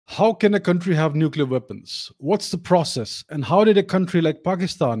How can a country have nuclear weapons? What's the process? And how did a country like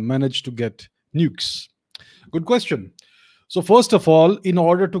Pakistan manage to get nukes? Good question. So, first of all, in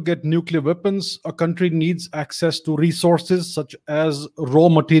order to get nuclear weapons, a country needs access to resources such as raw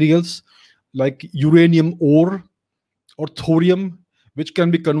materials like uranium ore or thorium, which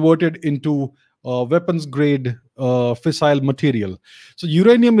can be converted into weapons grade fissile material. So,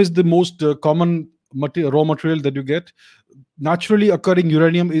 uranium is the most common raw material that you get. Naturally occurring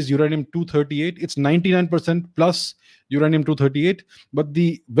uranium is uranium 238. It's 99% plus uranium 238. But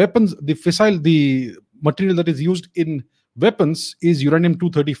the weapons, the fissile, the material that is used in weapons is uranium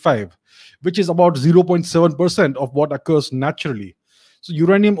 235, which is about 0.7% of what occurs naturally. So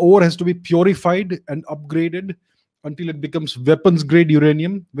uranium ore has to be purified and upgraded until it becomes weapons grade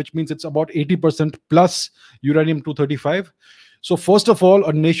uranium, which means it's about 80% plus uranium 235. So first of all,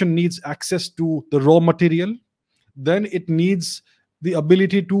 a nation needs access to the raw material. Then it needs the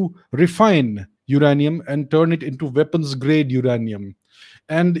ability to refine uranium and turn it into weapons grade uranium.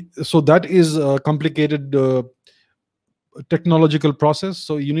 And so that is a complicated technological process.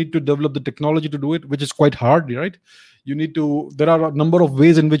 So you need to develop the technology to do it, which is quite hard, right? There are a number of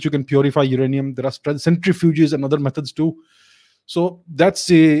ways in which you can purify uranium. There are centrifuges and other methods too. So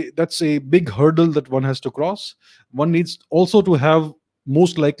that's a big hurdle that one has to cross. One needs also to have,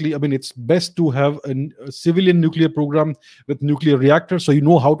 most likely, I mean, it's best to have a civilian nuclear program with nuclear reactors, so you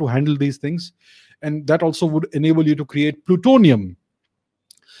know how to handle these things. And that also would enable you to create plutonium,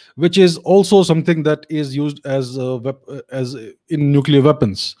 which is also something that is used as in nuclear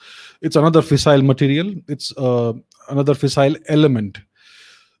weapons. It's another fissile material. It's another fissile element.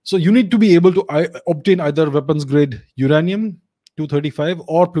 So you need to be able to obtain either weapons grade uranium 235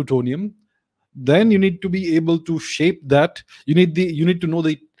 or plutonium. Then you need to be able to shape that. You need to know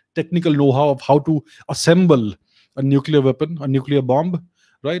the technical know-how of how to assemble a nuclear weapon, a nuclear bomb,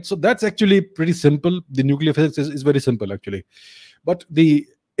 right? So that's actually pretty simple. The nuclear physics is very simple actually, but the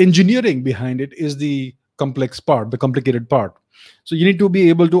engineering behind it is the complex part, the complicated part. So you need to be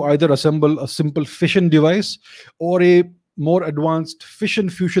able to either assemble a simple fission device or a more advanced fission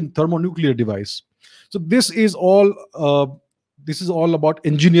fusion thermonuclear device. So this is all about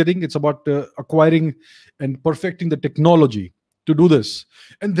engineering. It's about acquiring and perfecting the technology to do this.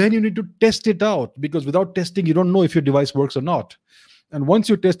 And then you need to test it out, because without testing, you don't know if your device works or not. And once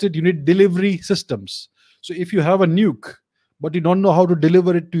you test it, you need delivery systems. So if you have a nuke, but you don't know how to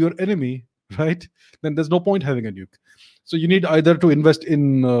deliver it to your enemy, right, then there's no point having a nuke. So you need either to invest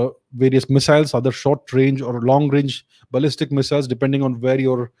in various missiles, either short range or long range ballistic missiles, depending on where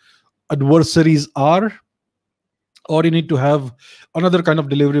your adversaries are, or you need to have another kind of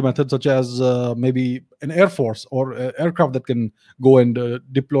delivery method, such as maybe an air force or aircraft that can go and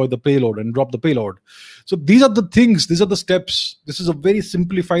deploy the payload and drop the payload. So these are the things, these are the steps. This is a very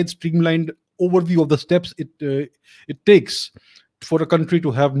simplified, streamlined overview of the steps it takes for a country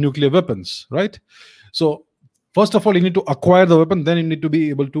to have nuclear weapons, right? So first of all, you need to acquire the weapon, then you need to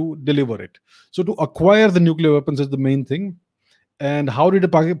be able to deliver it. So to acquire the nuclear weapons is the main thing. And how did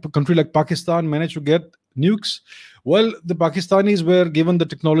a country like Pakistan manage to get nukes? Well, the Pakistanis were given the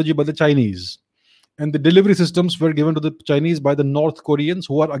technology by the Chinese, and the delivery systems were given to the Chinese by the North Koreans,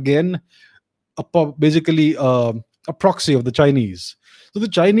 who are again basically a proxy of the Chinese. So the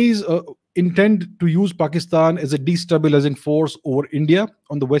Chinese intend to use Pakistan as a destabilizing force over India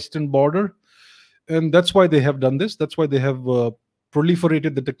on the western border, and that's why they have done this. That's why they have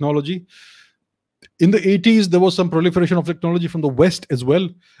proliferated the technology. In the 80s, there was some proliferation of technology from the West as well.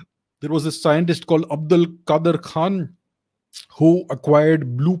 There was a scientist called Abdul Qadir Khan who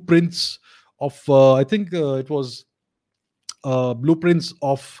acquired blueprints of, I think it was blueprints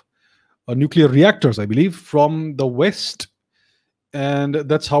of nuclear reactors, I believe, from the West. And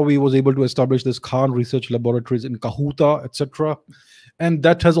that's how he was able to establish this Khan research laboratories in Kahuta, etc. And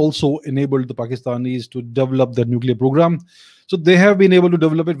that has also enabled the Pakistanis to develop their nuclear program. So they have been able to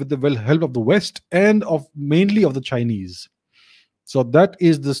develop it with the help of the West and mainly of the Chinese. So that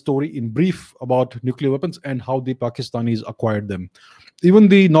is the story in brief about nuclear weapons and how the Pakistanis acquired them. Even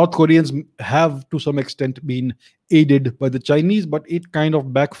the North Koreans have to some extent been aided by the Chinese, but it kind of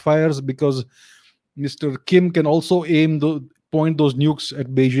backfires because Mr. Kim can also point those nukes at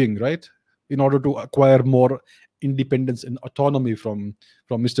Beijing, right, in order to acquire more independence and autonomy from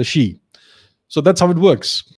Mr. Xi. So that's how it works.